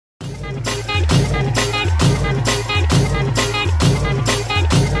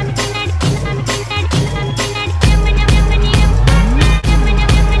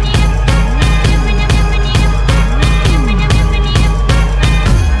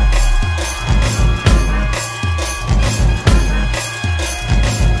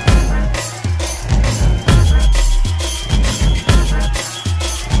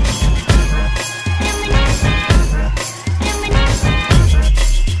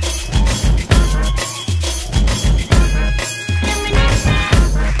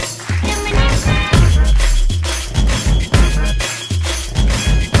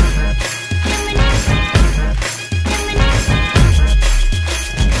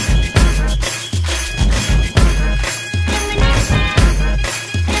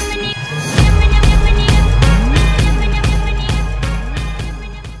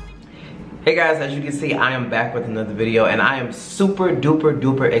guys, as you can see, I am back with another video, and I am super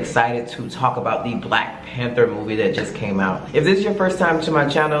duper excited to talk about the Black Panther movie that just came out. If this is your first time to my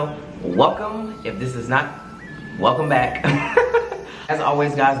channel, welcome. If this is not, welcome back. As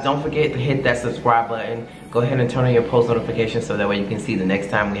always, guys, don't forget to hit that subscribe button. Go ahead and turn on your post notifications so that way you can see the next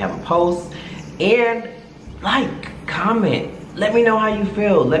time we have a post. And like, comment, let me know how you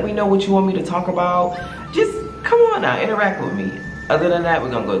feel. Let me know what you want me to talk about. Just come on now, interact with me. Other than that,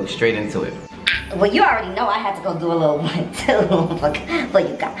 we're gonna go straight into it. Well, you already know I had to go do a little one too for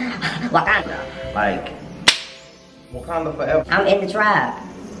you guys. Wakanda. Like, Wakanda forever. I'm in the tribe.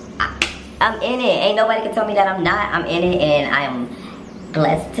 I'm in it. Ain't nobody can tell me that I'm not. I'm in it, and I am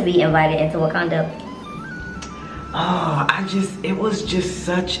blessed to be invited into Wakanda. Oh, it was just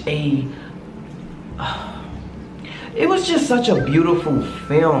such a, it was just such a beautiful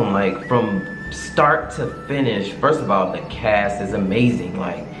film, like from start to finish. First of all, the cast is amazing.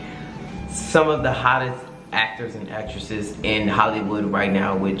 Like, some of the hottest actors and actresses in Hollywood right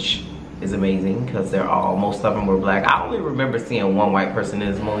now, which is amazing because most of them were black. I only remember seeing one white person in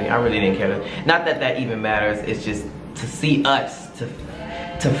this movie. I really didn't care. Not that that even matters. It's just to see us,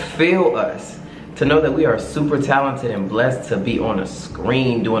 to feel us, to know that we are super talented and blessed to be on a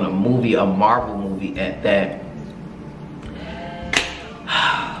screen doing a movie, a Marvel movie at that.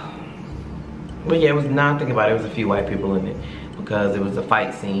 But yeah, it was, now I'm thinking about it, it was a few white people in it because it was a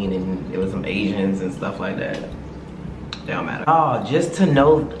fight scene and it was some Asians and stuff like that. They don't matter. Oh, just to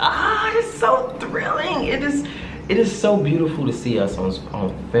know, it's so thrilling. It is so beautiful to see us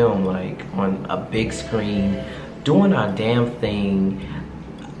on film, like on a big screen, doing our damn thing.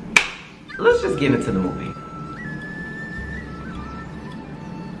 Let's just get into the movie.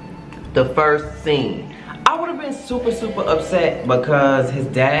 The first scene. I would have been super upset because his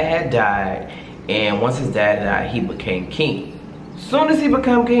dad had died, and once his dad died, he became king. Soon as he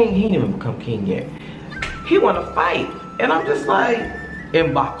became king, he didn't even become king yet. He wanna fight, and I'm just like,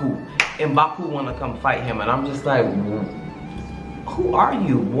 M'Baku wanna come fight him, and I'm just like, who are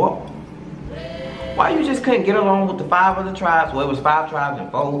you? What? Why you just couldn't get along with the 5 other tribes? Well, it was 5 tribes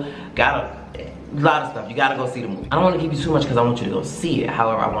and 4. Got a lot of stuff. You gotta go see the movie. I don't want to give you too much because I want you to go see it.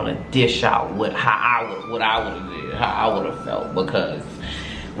 However, I want to dish out what I would have did, how I would have felt, because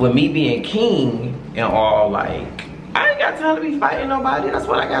with me being king and all, like, I ain't got time to be fighting nobody. That's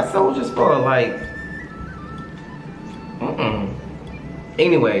what I got soldiers for. Like,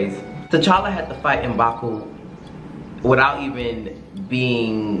 Anyways, T'Challa had to fight M'Baku without even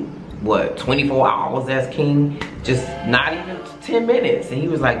being, what, 24 hours as king, just not even 10 minutes. And he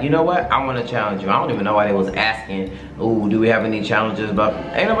was like, you know what, I want to challenge you. I don't even know why they was asking, oh, do we have any challenges? But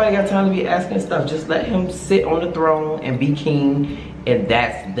ain't nobody got time to be asking stuff. Just let him sit on the throne and be king, and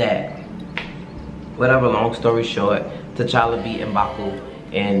that's that. Whatever, long story short, T'Challa beat M'Baku,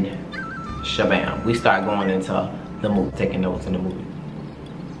 and shabam, we start going into the movie, taking notes in the movie.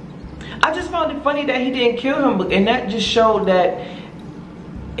 I just found it funny that he didn't kill him, and that just showed that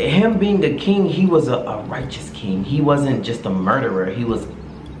him being the king, he was a righteous king. He wasn't just a murderer. He was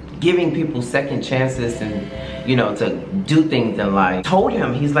giving people second chances and, you know, to do things in life. Told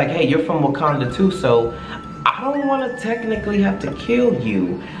him, he's like, hey, you're from Wakanda too, so I don't want to technically have to kill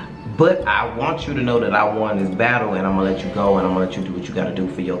you, but I want you to know that I won this battle, and I'm gonna let you go, and I'm gonna let you do what you gotta do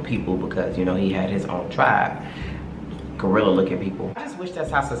for your people, because, you know, he had his own tribe. Gorilla looking people. I just wish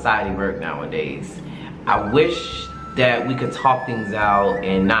that's how society worked nowadays. I wish that we could talk things out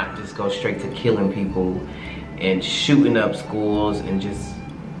and not just go straight to killing people and shooting up schools and just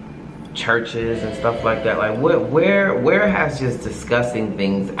churches and stuff like that. Like, where has just discussing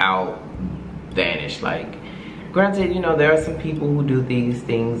things out vanished? Like, granted, you know, there are some people who do these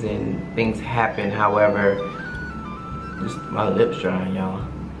things and things happen. However, just my lips drying, y'all.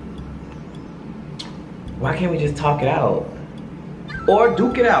 Why can't we just talk it out? Or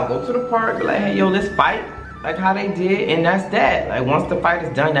duke it out. Go to the park, be like, hey, yo, let's fight. Like how they did, and that's that. Like, once the fight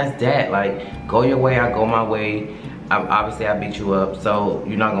is done, that's that. Like, go your way, I go my way. Obviously, I beat you up, so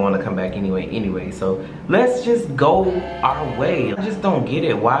you're not gonna wanna come back anyway. So let's just go our way. I just don't get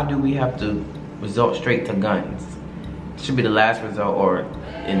it. Why do we have to resort straight to guns? It should be the last resort, or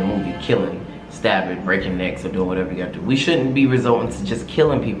in the movie, killing, stabbing, breaking necks, or doing whatever you gotta do. We shouldn't be resorting to just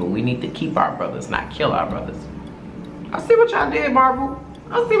killing people. We need to keep our brothers, not kill our brothers. I see what y'all did, Marvel.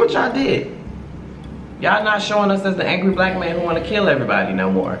 I see what y'all did. Y'all not showing us as the angry black man who want to kill everybody no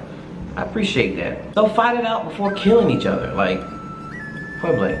more. I appreciate that. So fight it out before killing each other. Like,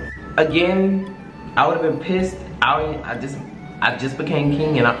 point blank. Again, I would have been pissed. I just became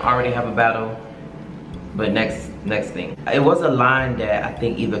king and I already have a battle. But next thing. It was a line that I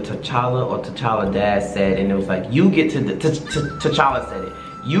think either T'Challa or T'Challa dad said, and it was like, you get to, T'Challa said it,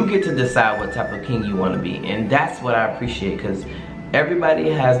 You get to decide what type of king you want to be, and that's what I appreciate, because everybody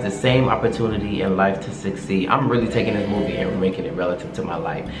has the same opportunity in life to succeed. I'm really taking this movie and making it relative to my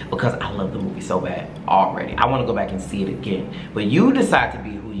life because I love the movie so bad already. I want to go back and see it again. But you decide to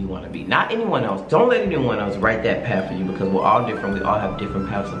be who you want to be, not anyone else. Don't let anyone else write that path for you, because we're all different. We all have different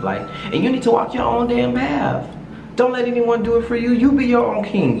paths of life, and you need to walk your own damn path. Don't let anyone do it for you. You be your own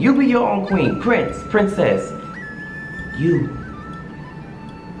king. You be your own queen, prince, princess. You.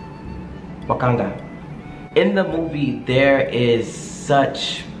 Wakanda. In the movie, there is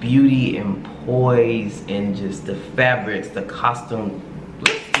such beauty and poise and just the fabrics, the costume.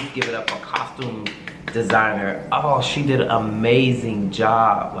 Let's just give it up for costume designer. Oh, she did an amazing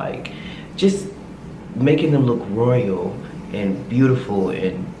job. Like, just making them look royal and beautiful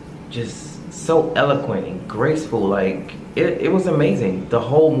and just so eloquent and graceful. Like, it was amazing. The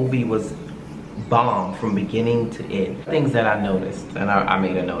whole movie was bomb from beginning to end. Things that I noticed, and I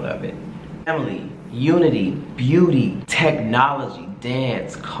made a note of it. Family, unity, beauty, technology,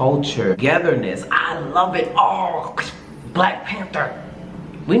 dance, culture, togetherness. I love it all. Black Panther.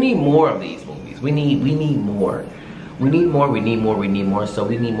 We need more of these movies. We need more. We need more. So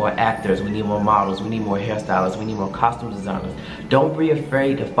we need more actors, we need more models, we need more hairstylists, we need more costume designers. Don't be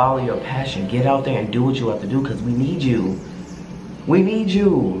afraid to follow your passion. Get out there and do what you have to do, because we need you. We need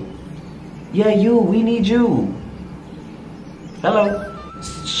you. Yeah, we need you. Hello.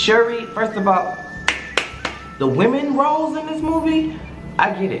 Shuri, first of all, the women roles in this movie,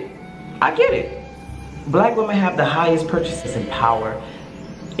 I get it. I get it. Black women have the highest purchases in power,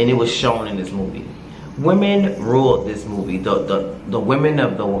 and it was shown in this movie. Women ruled this movie. The women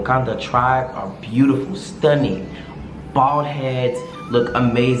of the Wakanda tribe are beautiful, stunning. Bald heads, look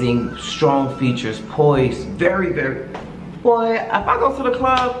amazing, strong features, poised, very, very. Boy, if I go to the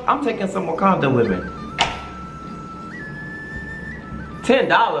club, I'm taking some Wakanda women.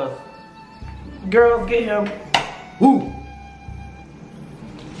 $10. Girls, get him. Ooh.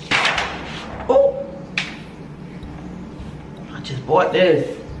 Ooh. I just bought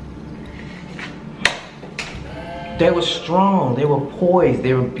this. They were strong, they were poised,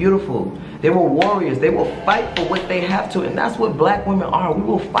 they were beautiful, they were warriors, they will fight for what they have to, and that's what black women are. We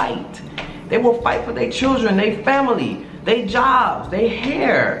will fight. They will fight for their children, their family, their jobs, their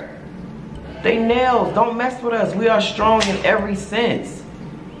hair, their nails. Don't mess with us. We are strong in every sense.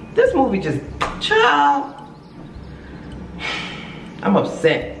 This movie just, child, I'm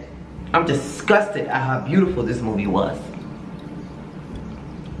upset. I'm disgusted at how beautiful this movie was.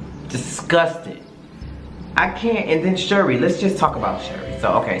 Disgusted. I can't. And then Shuri, let's just talk about Shuri.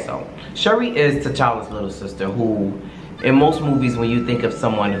 So Shuri is T'Challa's little sister, who in most movies when you think of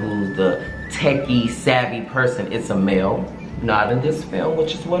someone who's the techie savvy person, it's a male. Not in this film,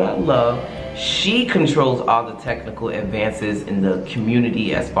 which is what I love. She controls all the technical advances in the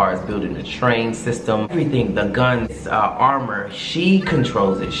community as far as building the train system, everything, the guns, armor, she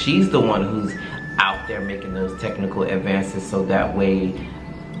controls it. She's the one who's out there making those technical advances so that way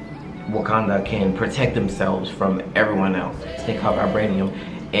Wakanda can protect themselves from everyone else. They call vibranium,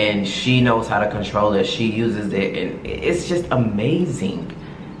 and she knows how to control it. She uses it, and it's just amazing.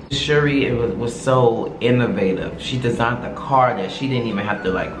 Shuri was so innovative. She designed the car that she didn't even have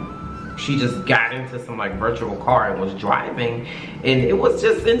to, like, she just got into some like virtual car and was driving, and it was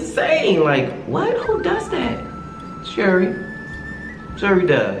just insane. Like, what? Who does that? Shuri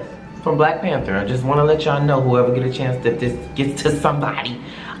does. From Black Panther. I just want to let y'all know, whoever get a chance that this gets to somebody,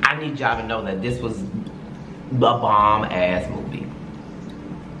 I need y'all to know that this was a bomb ass movie.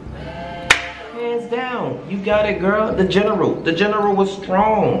 Hands down, you got it, girl. The general was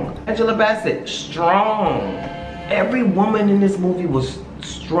strong. Angela Bassett, strong. Every woman in this movie was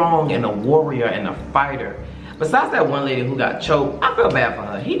strong and a warrior and a fighter. Besides that one lady who got choked, I feel bad for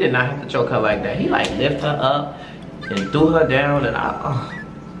her. He did not have to choke her like that. He like lifted her up and threw her down, and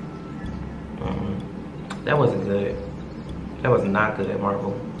that wasn't good. That was not good at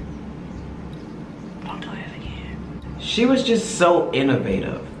Marvel. Don't do that again. She was just so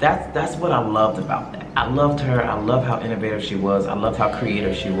innovative. That's what I loved about that. I loved her. I love how innovative she was. I loved how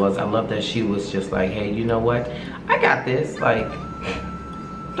creative she was. I love that she was just like, hey, you know what? I got this. Like,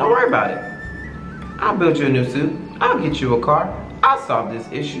 don't worry about it. I'll build you a new suit. I'll get you a car. I'll solve this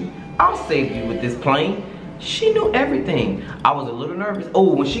issue. I'll save you with this plane. She knew everything. I was a little nervous.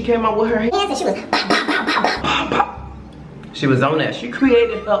 Oh, when she came out with her hands, and she was pop, pop, pop, pop, pop, pop. She was on that. She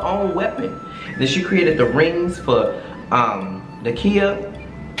created her own weapon. Then she created the rings for the Kia.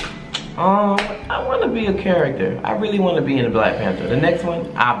 I want to be a character. I really want to be in the Black Panther. The next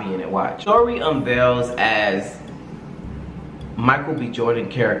one, I'll be in it. Watch. Story unveils as Michael B. Jordan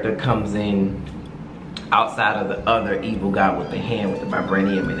character comes in outside of the other evil guy with the hand with the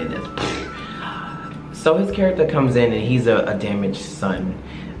vibranium and it just. So his character comes in and he's a damaged son,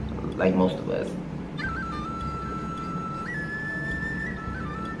 like most of us.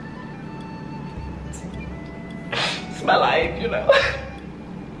 It's my life, you know.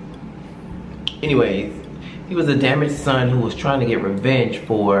 Anyways, he was a damaged son who was trying to get revenge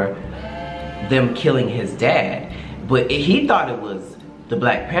for them killing his dad. But he thought it was the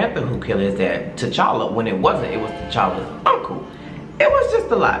Black Panther who killed his dad, T'Challa, when it wasn't. It was T'Challa's uncle. It was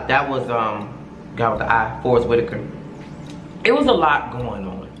just a lot. That was guy with the eye, Forrest Whitaker. It was a lot going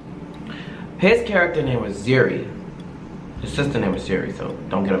on. His character name was Zuri. His sister name was Zuri, so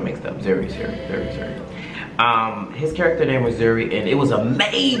don't get them mixed up. Zuri. His character name was Zuri, and it was a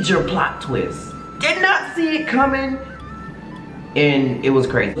major plot twist. Did not see it coming, and it was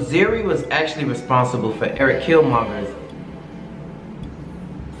crazy. Zuri was actually responsible for Eric Killmonger's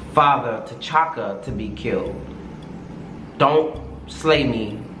father, T'Chaka, to be killed. Don't slay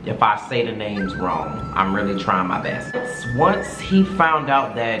me if I say the names wrong. I'm really trying my best. Once he found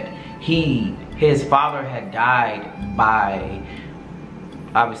out that his father had died by,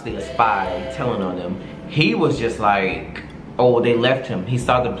 obviously, a spy telling on him, he was just like, oh, they left him. He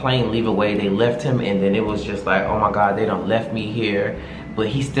saw the plane leave away, they left him, and then it was just like, oh my God, they done left me here. But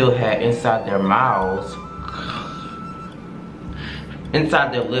he still had inside their mouths,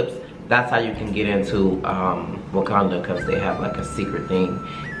 inside their lips, that's how you can get into Wakanda, because they have like a secret thing,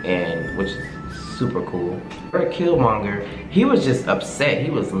 and which is super cool. Eric Killmonger, he was just upset.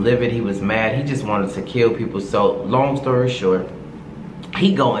 He was livid, he was mad, he just wanted to kill people. So long story short,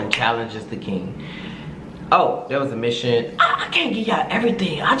 he go and challenges the king. Oh, there was a mission. I can't give y'all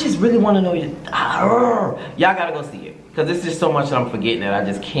everything. I just really want to know y'all gotta go see it, because it's just so much that I'm forgetting that I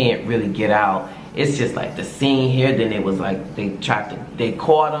just can't really get out. It's just like the scene here. Then it was like they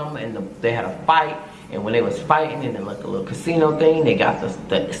caught him and they had a fight. And when they was fighting in like a little casino thing, they got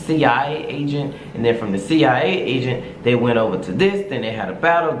the CIA agent, and then from the CIA agent, they went over to this, then they had a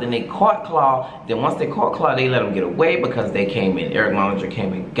battle, then they caught Claw. Then once they caught Claw, they let him get away because they came in, Eric Killmonger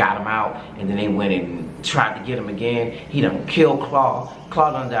came and got him out, and then they went and tried to get him again. He done killed Claw.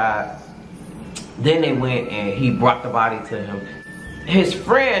 Claw done died. Then they went and he brought the body to him. His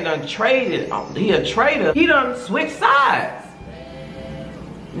friend done traded, he a traitor, he done switched sides.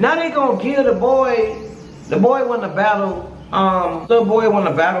 Now they gonna give the boy won the battle, little boy won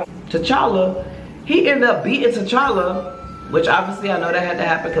the battle, T'Challa. He ended up beating T'Challa, which obviously I know that had to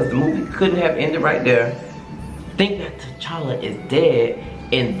happen because the movie couldn't have ended right there. Think that T'Challa is dead,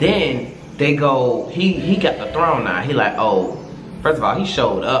 and then they go, he got the throne now. He like, oh, first of all, he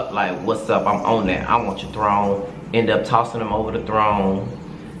showed up like, what's up, I'm on that, I want your throne. End up tossing him over the throne.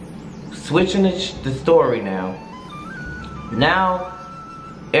 Switching the story now. Now,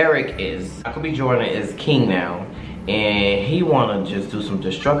 Eric Michael B. Jordan is king now, and he wanna just do some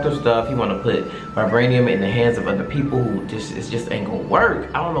destructive stuff. He wanna put vibranium in the hands of other people who just ain't gonna work.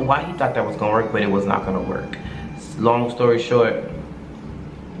 I don't know why he thought that was gonna work, but it was not gonna work. Long story short,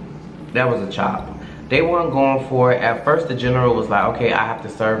 that was a chop. They weren't going for it. At first, the general was like, okay, I have to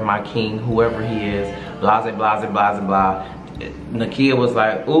serve my king, whoever he is, blase, blase, blase, blah. Nakia was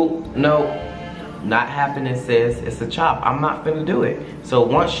like, ooh, no, not happening, sis. It's a chop. I'm not finna do it. So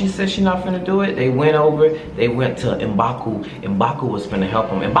once she said she's not finna do it, they went to M'Baku. M'Baku was finna help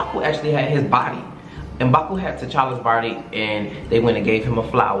him. M'Baku actually had his body. M'Baku had T'Challa's body, and they went and gave him a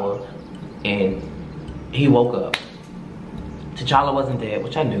flower, and he woke up. T'Challa wasn't dead,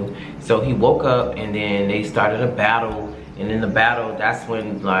 which I knew. So he woke up, and then they started a battle. And in the battle, that's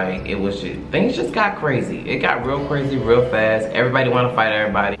when like it was just, things just got crazy. It got real crazy real fast. Everybody wanted to fight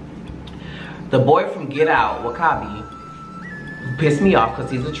everybody. The boy from Get Out, W'Kabi, who pissed me off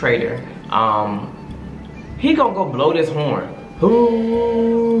because he's a traitor. He gonna go blow this horn.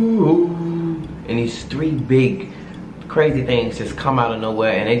 And these three big crazy things just come out of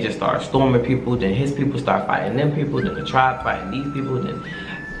nowhere, and they just start storming people. Then his people start fighting them people. Then the tribe fighting these people. Then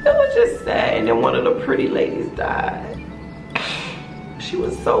it was just sad. And then one of the pretty ladies died. She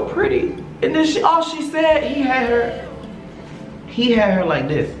was so pretty. And then all she said, he had her like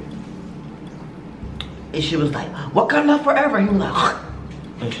this. And she was like, Wakanda forever. He was like,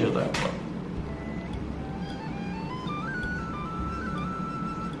 and she was like, what?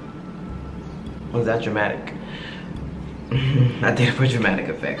 Was that dramatic? I did it for dramatic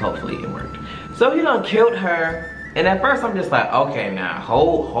effect. Hopefully it worked. So he done killed her. And at first I'm just like, okay, now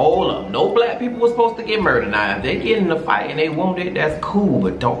hold up. No black people were supposed to get murdered. Now if they get in a fight and they wounded, that's cool,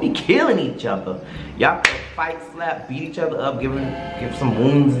 but don't be killing each other. Y'all can fight, slap, beat each other up, give some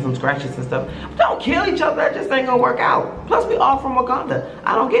wounds and some scratches and stuff. But don't kill each other. That just ain't gonna work out. Plus we all from Wakanda.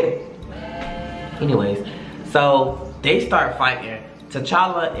 I don't get it. Anyways, so they start fighting.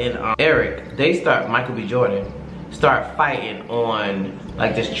 T'Challa and Eric, Michael B. Jordan, start fighting on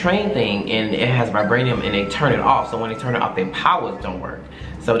like this train thing, and it has vibranium, and they turn it off. So when they turn it off, their powers don't work.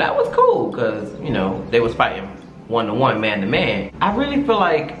 So that was cool, because, you know, they was fighting one-to-one, man-to-man. I really feel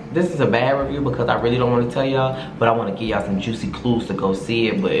like this is a bad review because I really don't want to tell y'all, but I want to give y'all some juicy clues to go see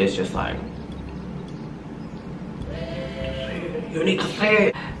it, but it's just like, you need to see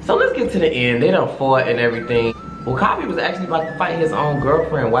it. So let's get to the end. They done fought and everything. Well, W'Kabi was actually about to fight his own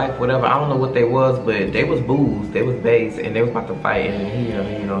girlfriend, wife, whatever. I don't know what they was, but they was booze, they was babes, and they was about to fight. And he,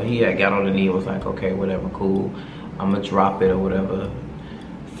 he had got on the knee and was like, okay, whatever, cool. I'm gonna drop it or whatever.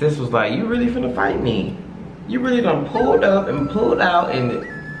 Sis was like, you really finna fight me? You really done pulled up and pulled out, and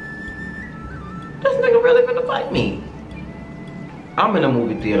this nigga really finna fight me? I'm in a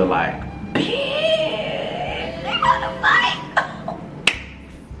movie theater like, they wanna fight.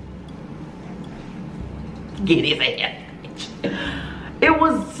 Get his ass. It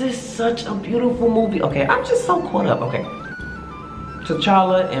was just such a beautiful movie. Okay, I'm just so caught up. Okay,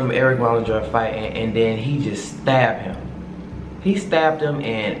 T'Challa and Eric Rollinger are fighting, and then he just stabbed him. He stabbed him,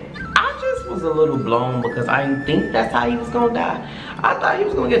 and I just was a little blown because I didn't think that's how he was gonna die. I thought he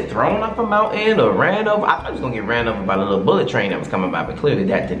was gonna get thrown off a mountain or ran over. I thought he was gonna get ran over by the little bullet train that was coming by, but clearly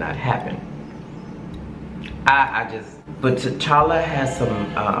that did not happen. But T'Challa has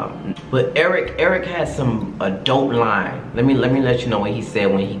some, but Eric has some adult line. Let me let you know what he said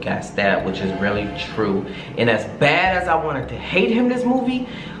when he got stabbed, which is really true. And as bad as I wanted to hate him this movie,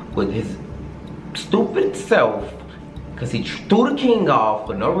 with his stupid self, because he threw the king off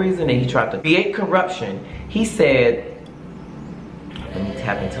for no reason and he tried to create corruption, he said, let me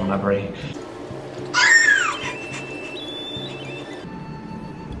tap into my brain.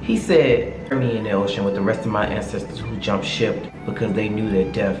 He said, "Bury me in the ocean with the rest of my ancestors who jumped ship because they knew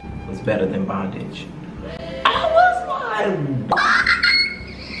that death was better than bondage." I was like, what?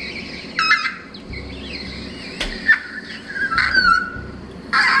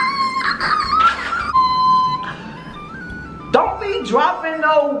 Don't be dropping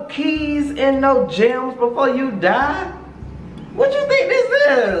no keys and no gems before you die. What you think this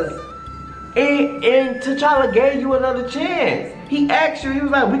is? And T'Challa gave you another chance. He asked you, he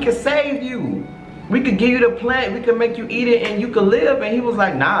was like, we could save you. We could give you the plant, we could make you eat it, and you could live. And he was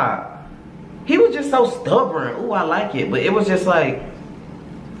like, nah. He was just so stubborn. Ooh, I like it. But it was just like,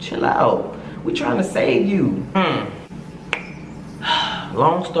 chill out. We trying to save you.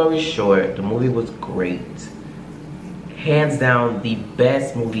 Long story short, the movie was great. Hands down, the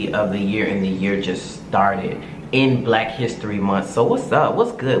best movie of the year, and the year just started in Black History Month. So what's up?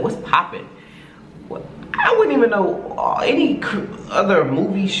 What's good? What's poppin'? I wouldn't even know any other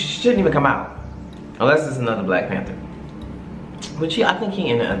movie shouldn't even come out unless it's another Black Panther. Which I think he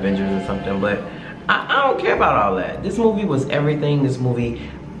in the Avengers or something, but I don't care about all that. This movie was everything. This movie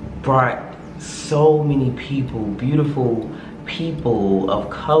brought so many people, beautiful people of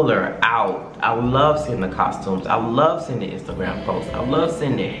color out. I love seeing the costumes. I love seeing the Instagram posts. I love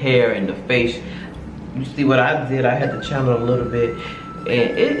seeing the hair and the face. You see what I did? I had to channel a little bit. And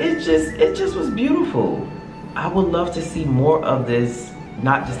it just was beautiful. I would love to see more of this,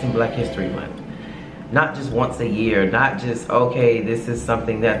 not just in Black History Month. Not just once a year, not just, okay, this is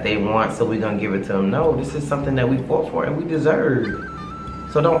something that they want, so we're gonna give it to them. No, this is something that we fought for and we deserve.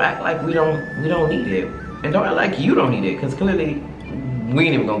 So don't act like we don't need it. And don't act like you don't need it, because clearly we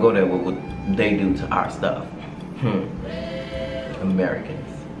ain't even gonna go there with what they do to our stuff. Americans.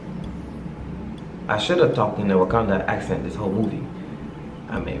 I should have talked in the Wakanda accent this whole movie.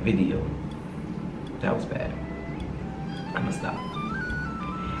 I made video. That was bad. I'm gonna stop.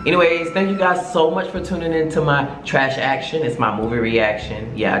 Anyways, thank you guys so much for tuning in to my trash action. It's my movie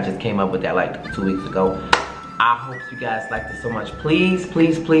reaction. Yeah, I just came up with that like 2 weeks ago. I hope you guys liked it so much. Please,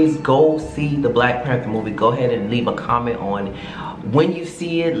 please, please go see the Black Panther movie. Go ahead and leave a comment on when you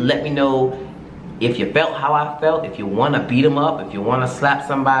see it. Let me know if you felt how I felt. If you want to beat them up. If you want to slap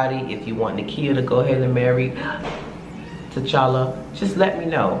somebody. If you want Nakia to go ahead and marry T'Challa. Just let me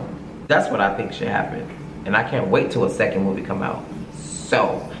know. That's what I think should happen. And I can't wait till a second movie come out.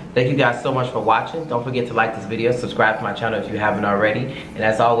 So, thank you guys so much for watching. Don't forget to like this video. Subscribe to my channel if you haven't already. And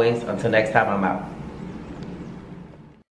as always, until next time, I'm out.